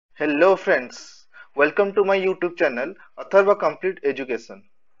Hello friends, welcome to my YouTube channel Atharva Complete Education.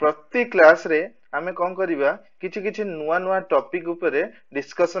 प्रति class रे आमे कोन करिवा किछि किछि नुवा नुवा टॉपिक उपरे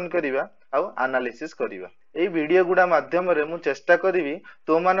डिस्कशन करिवा आ एनालिसिस करिवा। एई वीडियो गुडा माध्यम रे मु चेष्टा करिवि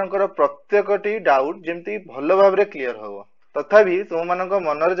तो मानकर प्रत्येकटी डाउट जेमति भलो भाबरे क्लियर होबो। तथापि तो मानक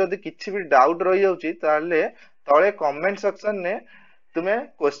मन रे जदी किछि भी डाउट रहि जाउची ताले तळे कमेंट सेक्शन ने तुमे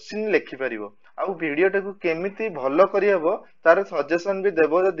क्वेश्चन लिखि परिबो आउ वीडियो टाकू केमिति भलो करि हबो तार सजेशन भी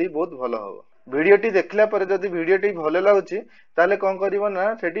देबो जदी बहुत भलो हबो। वीडियो टी देखला पर जदी वीडियो टी भलो लागुची ताले कोन करिवो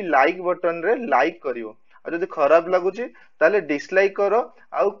ना सेठी लाइक बटन रे लाइक करिवो आ जदी खराब लागुची ताले डिसलाइक करो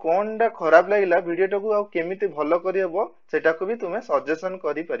आउ कोनडा खराब लागिला वीडियो टाकू आउ केमिति भलो करि हबो सेटा को भी तुमे सजेशन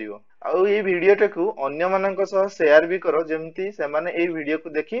करि परिवो। आउ ए वीडियो टाकू अन्य मानक सह शेयर भी करो जेमति से माने ए वीडियो को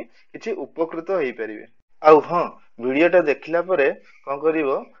देखि किछि उपकृत होई परिबे। आउ हां वीडियो टा देखला परे कोन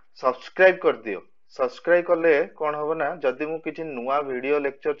करिवो सब्सक्राइब कर दियो। सब्सक्राइब करले कोन होबो ना जदी मु किछि नुवा वीडियो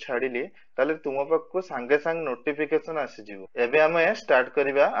लेक्चर छाडिली ताले तुम पाखको संगे संग नोटिफिकेशन आसी जिवो। एबे हमें स्टार्ट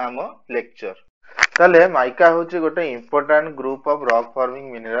करिबा आम लेक्चर। ताले माइका होची गोटे important group of rock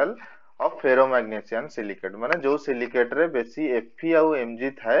forming mineral of फेरोमैग्नीशियन silicate माने जो सिलिकेट रे बेसी Fe आउ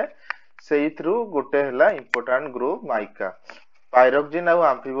Mg थाए सेइथ्रु गोटे हला इंपोर्टेंट ग्रुप माइका। पायरोक्सिन आउ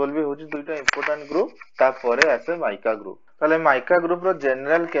एम्फिबोल भी होची दुईटा इंपोर्टेंट ग्रुप तापरे आसे माइका ग्रुप। ताले माइका ग्रुप रो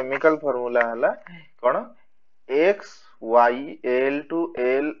जनरल केमिकल फार्मूला हला कोन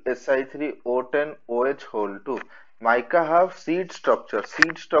XYL2L Si3O10OH2 mica have seed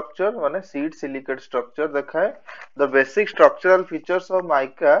structure माने सीड सिलिकेट स्ट्रक्चर देखाए। The basic structural features of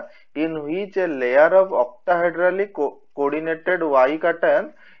mica in which a layer of octahedrally coordinated Y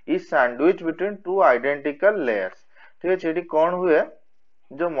cation is sandwiched between two identical layers। ठीक है एठी कोन हुए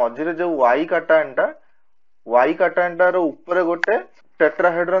जो मझिरे जो Y काटान रो ऊपर गोटे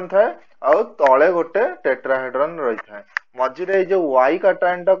टेट्राहेड्रन थाए आउ तळे गोटे टेट्राहेड्रन रही थाए। मझिरे जो Y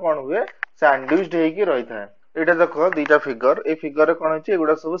काटान कोन हुए सैंडविच्ड हेकी रही थाए। एटा देखो दीटा फिगर ए फिगर रे कोन होची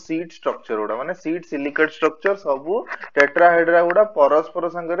एगुडा सब सीड स्ट्रक्चर उडा माने सीड सिलिकेट स्ट्रक्चर सब टेट्राहेड्रा उडा परस्पर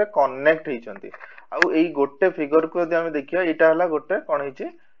संगे कनेक्ट हेचंती। आउ एई गोटे फिगर को यदि हम देखिया एटा हला गोटे कोन हेची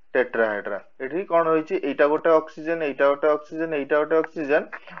टेट्राहेड्रा। एठी कोन होईची एटा गोटे ऑक्सीजन एटा गोटे ऑक्सीजन एटा गोटे ऑक्सीजन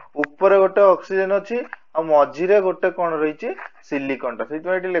ऊपर गोटे ऑक्सीजन अछि आ मझिरे गोटे कोन रहिची सिलिकॉन ता सेति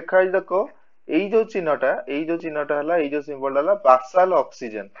एठी लिखा है देखो एई जो चिन्हटा हला एई जो सिंबल हला बासाल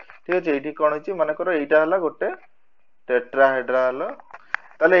ऑक्सीजन। ठीक अछि एठी कोन होईची माने करो एटा हला गोटे टेट्राहेड्रा हला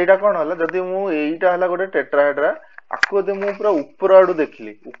ताले एटा कोन हला जदी मु एटा हला गोटे टेट्राहेड्रा आको दे मु पूरा ऊपर आडू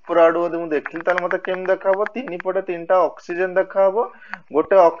देखली ताले मते केम देखाबो तीन पटे तीनटा ऑक्सीजन देखाबो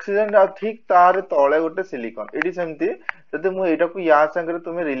गोटे ऑक्सीजन आ ठीक तार तळे गोटे सिलिकॉन। एडी सेमती जदी मु एटा को या संगे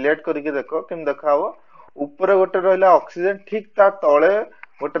तुमे रिलेट करके देखो केम देखाबो ऊपर गोटे रहला ऑक्सीजन ठीक ता तळे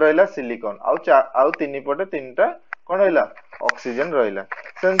गोटे रहला सिलिकॉन आउ तीन पटे तीनटा कोन रहला ऑक्सीजन रहला।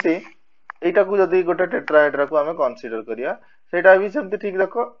 सेमती एटा को जदी गोटे टेट्राहेड्रा को हमें कंसीडर करिया सेटा भी सेमती ठीक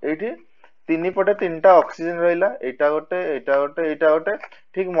देखो एठी तीन पटे तीनटा ऑक्सीजन रहला एटा गोटे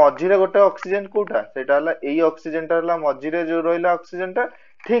ठीक मझिरे गोटे ऑक्सीजन कोटा सेटा हला एई ऑक्सीजन टा हला मझिरे जो रहला ऑक्सीजन टा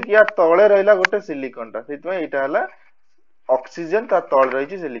ठीक या तळे रहला गोटे सिलिकॉन टा सेति एटा हला ऑक्सीजन ता तळे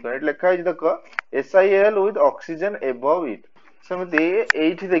रहिची सिलिकॉन। एट लिखा है देखो SiL with oxygen above it. सेमती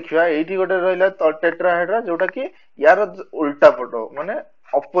एठी देखिया एठी गोटे रहला टेट्राहेड्रा जोटा कि यार उल्टा पटो माने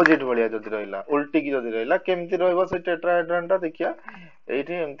ऑपोजिट भलिया जदी रहला उल्टी की जदी रहला केमती रहबो से टेट्राहेड्रन टा देखिया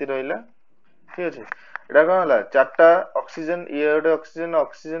एठी एमती रहला। ठीक अछि एटा कोन हला चारटा ऑक्सीजन ये गोटे ऑक्सीजन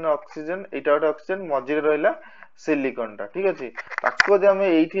एटा गोटे ऑक्सीजन मझिरे रहला सिलिकॉन टा। ठीक अछि ताको जे हम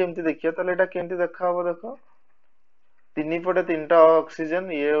एठी एमती देखिया ताले एटा केमती देखाबो देखो तीन पटे तीनटा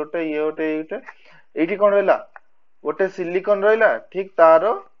ऑक्सीजन ये गोटे एठी कोन रहला गोटे सिलिकॉन रहला ठीक तार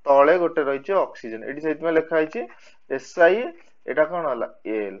तळे गोटे रहिचे ऑक्सीजन एठी सेति में लिखा हिची Si एटा कोन हला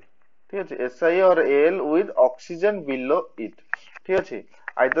Al। ठीक अछि Si और Al with oxygen below it. ठीक अछि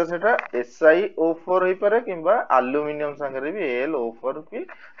आइदर सेटा SiO4 होई पारे किंबा एल्युमिनियम संगे भी AlO4 भी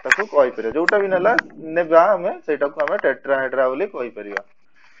ताको कहि पारे जोटा भी नला नेबा हमें सेटा को हमें टेट्राहेड्रा बोली कहि परिबा।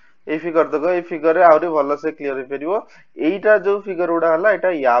 ए फिगर देखो ए फिगर रे आउरी भलो से क्लियर हो परिबो एटा जो फिगर उडा हला एटा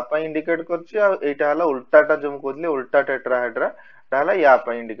या पा इंडिकेट करछि आ एटा हला उल्टाटा जो कहले उल्टा टेट्राहेड्रा ता हला या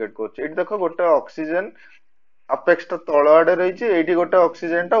पा इंडिकेट करछि। एटी देखो गोटे ऑक्सीजन अपेक्स ता तळ आडे रहिछि एटी गोटे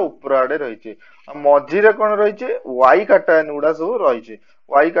ऑक्सीजन ता ऊपर आडे रहिछि आ मझिरे कोन रहिछि Y काटायन उडा सब रहिछि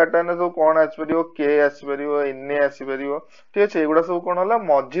Y काटायन सब कोन आस परिबो K आस परिबो Na आस परिबो। ठीक अछि एगुडा सब कोन हला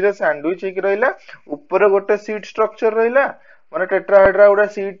मझिरे सैंडविच हेकि रहिला ऊपर गोटे सीड स्ट्रक्चर रहिला माने टेट्राहेड्रा उडा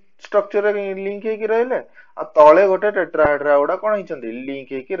सीड स्ट्रक्चर रे लिंक हेकि रहिले आ तळे गोटे टेट्राहेड्रा उडा कोन हिचंदी लिंक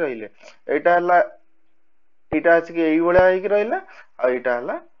हेकि रहिले एटा अछि कि एई बळा हेकि रहिला आ एटा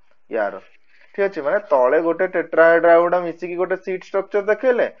हला यार। ठीक अछि माने तळे गोटे टेट्राहेड्रा गुडा मिसिकी गोटे सीट स्ट्रक्चर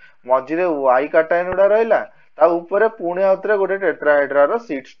देखैले मझिरे वाई काटायन गुडा रहिला ता ऊपर पुणी आउतरे गोटे टेट्राहेड्रा रो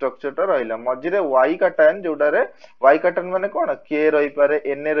सीट स्ट्रक्चर टा रहिला मझिरे वाई काटायन जोडारे वाई काटायन माने कोन के रहि पारे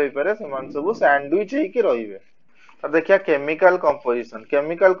एन रहि पारे समान सब सैंडविच हेकी रहिबे देखिया केमिकल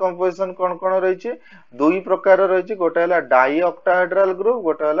कंपोजिशन कौन रही दुई प्रकार रही गोटे है डाई ऑक्टाहेड्रल ग्रुप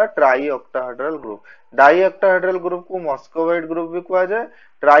गोटे है try octahedral group die octahedral group को मस्कोवाइट ग्रुप भी कहा जाए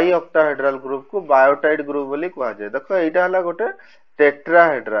ट्राई ऑक्टाहेड्रल ग्रुप को बायोटाइड ग्रुप बोली कहा जाए देख एटा है गोटे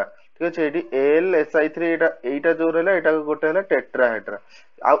टेट्राहेड्रा ठीक अच्छे ये AlSi3 एटा जो रहा एटा गोटे है टेट्राहेड्रा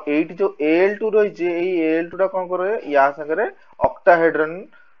आउ एटी जो Al2 रही Al2 टा कौन करे या संगे ऑक्टाहेड्रन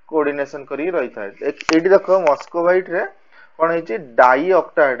कोऑर्डिनेशन करी रही था एटी देखो मस्कोवाइट रे कोन हेची डाई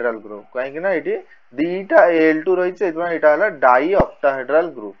ऑक्टाहेड्रल ग्रुप काहे कि ना एटी दीटा Al2 रही छै एतमा एटा हला डाई ऑक्टाहेड्रल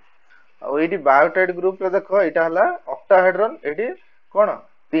ग्रुप आ एटी बायोटाइड ग्रुप रे देखो एटा हला ऑक्टाहेड्रन एटी कोन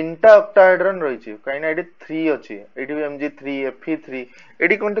तीनटा ऑक्टाहेड्रन रही छै काहे ना एटी 3 अछि एटी Mg3 Fe3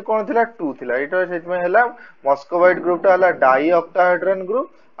 एटी कोन थिला 2 थिला एटा सेतमे हला मस्कोवाइट ग्रुप टा हला डाई ऑक्टाहेड्रन ग्रुप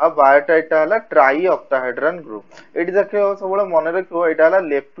आ बायोटाइड टा हला ट्राई ऑक्टाहेड्रन ग्रुप एटी देखियो सबले मन रखियो एटा हला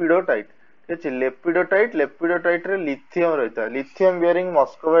लेपिडोटाइड ठीक अछि लेपिडोटाइड रे लिथियम रहता है लिथियम बियरिंग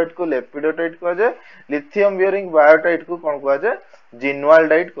मस्कोवाइट को लेपिडोटाइड कहा जाए लिथियम बियरिंग बायोटाइड को कौन कहा जाए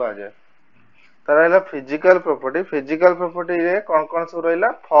जिनवाल्डाइड कहा जाए तार हला फिजिकल प्रॉपर्टी रे कौन सब रहला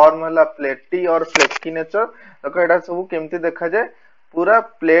फॉर्म हला प्लेटी और फ्लेकी नेचर देखो एटा सब केमती देखा जाए पूरा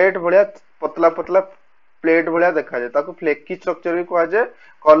प्लेट भलिया पतला पतला प्लेट भलिया देखा जाए ताको फ्लेकी स्ट्रक्चर भी कहा जाए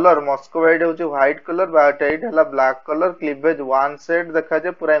कलर मस्कोवाइट होची व्हाइट कलर बायोटाइड हला black colour cleavage one set देखा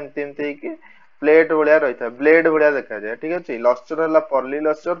जाए पूरा एमती की प्लेट भलिया रहता है ब्लेड भलिया देखा जाए ठीक अछि लस्टर हला पर्ली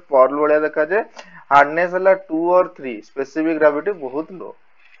लस्टर पर्ल भलिया देखा जाए हार्डनेस हला 2 और 3 स्पेसिफिक ग्रेविटी बहुत लो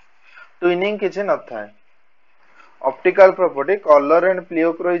ट्विनिंग किछि न था ऑप्टिकल प्रॉपर्टी कलर एंड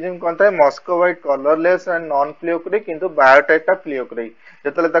प्लियोक्रोइज्म कोन था मस्कोवाइट कलरलेस एंड नॉन प्लियोक्रिक किंतु बायोटाइड टा प्लियोक्रिक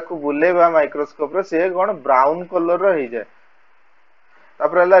जतले ताकू बुलेबा माइक्रोस्कोप रे से कोन ब्राउन कलर रो ही जाए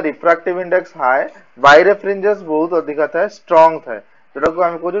तापर हला रिफ्रैक्टिव इंडेक्स हाई बायरेफ्रिंजेस बहुत अधिक था स्ट्रांग था जोटा को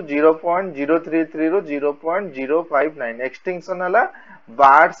हम कहू 0.033 रो 0.059 एक्सटिंक्शन हला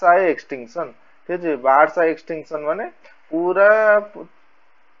बार्ड्स आई एक्सटिंक्शन ठीक है बार्ड्स आई एक्सटिंक्शन माने पूरा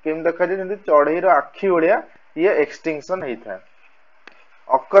केम देखा जे जंदी चढ़ई रो आखी ओडिया ये एक्सटिंक्शन हेई था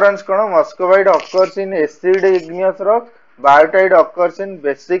occurrence cone muscovite occurs in acid igneous rocks बायोटाइड occurs in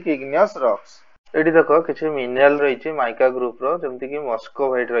basic igneous rocks eighty देखो किछि मिनरल रही छै माइका ग्रुप रो जेमति कि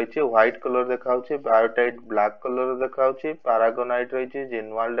मस्कोवाइट रही छै व्हाइट कलर देखाउ छै बायोटाइड ब्लैक कलर देखाउ छै पैरागोनाइट रही छै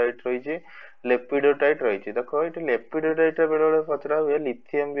जिनवाल्डाइट रही छै लेपिडोटाइट रही छै देखो एटी लेपिडोटाइट बेले बेले पचरा हुए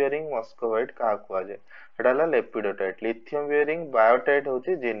लिथियम बियरिंग मस्कोवाइट का कुआ जाय एटा हला लेपिडोटाइट लिथियम बियरिंग बायोटाइट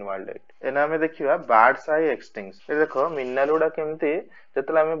होची जिनवाल्डाइट एना हमें देखिबा बार्ड्स आई एक्सटिंक्शन ए देखो मिनरल उडा केमति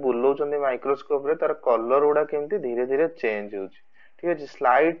जतला हमें बुलौ चंदी माइक्रोस्कोप रे तार कलर उडा केमति धीरे धीरे चेंज होची ठीक है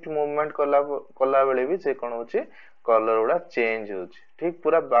स्लाइट मूवमेंट कला बेले भी से कौन होची कलर गुड़ा चेंज होची ठीक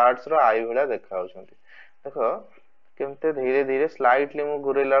पूरा बार्ड्स रो आई भला देखा होचंती देखो केमते धीरे धीरे स्लाइटली मु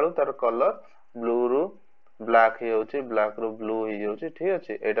घुरेला बेलू तार कलर ब्लू रू ब्लैक हे होची ब्लैक रू ब्लू हे होची ठीक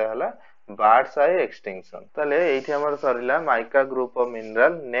अछि एटा हला बार्ड्स आई एक्सटिंक्शन तले एठी हमर सरिला mica group of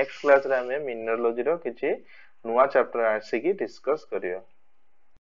mineral next class रे हमें मिनरलोजी रो किछि नुवा चैप्टर आसी की डिस्कस करियो।